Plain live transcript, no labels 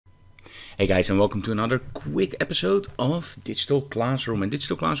Hey guys, and welcome to another quick episode of Digital Classroom. And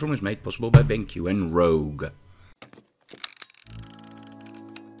Digital Classroom is made possible by BenQ and Rogue.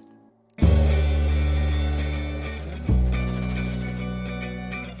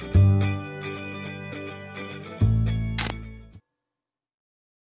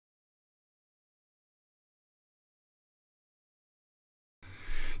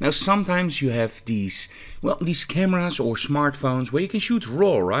 Now sometimes you have these cameras or smartphones where you can shoot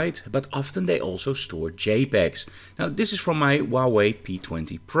RAW, right? But often they also store JPEGs. Now this is from my Huawei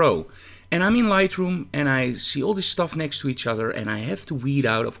P20 Pro. And I'm in Lightroom and I see all this stuff next to each other and I have to weed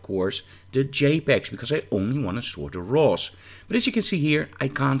out, of course, the JPEGs because I only want to store the RAWs. But as you can see here, I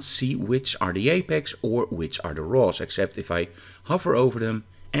can't see which are the JPEGs or which are the RAWs, except if I hover over them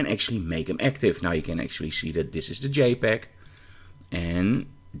and actually make them active. Now you can actually see that this is the JPEG and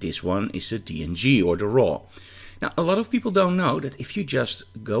this one is the DNG or the RAW. Now a lot of people don't know that if you just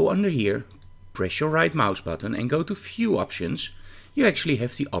go under here, press your right mouse button and go to View Options, you actually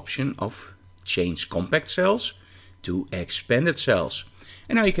have the option of change compact cels to expanded cels.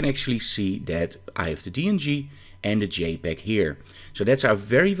 And now you can actually see that I have the DNG and the JPEG here. So that's our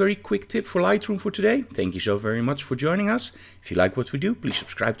very quick tip for Lightroom for today. Thank you so very much for joining us. If you like what we do, please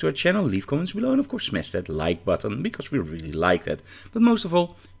subscribe to our channel, leave comments below, and of course smash that like button because we really like that. But most of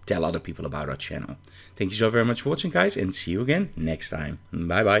all, tell other people about our channel. Thank you so very much for watching, guys, and see you again next time.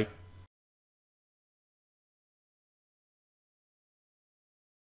 Bye bye.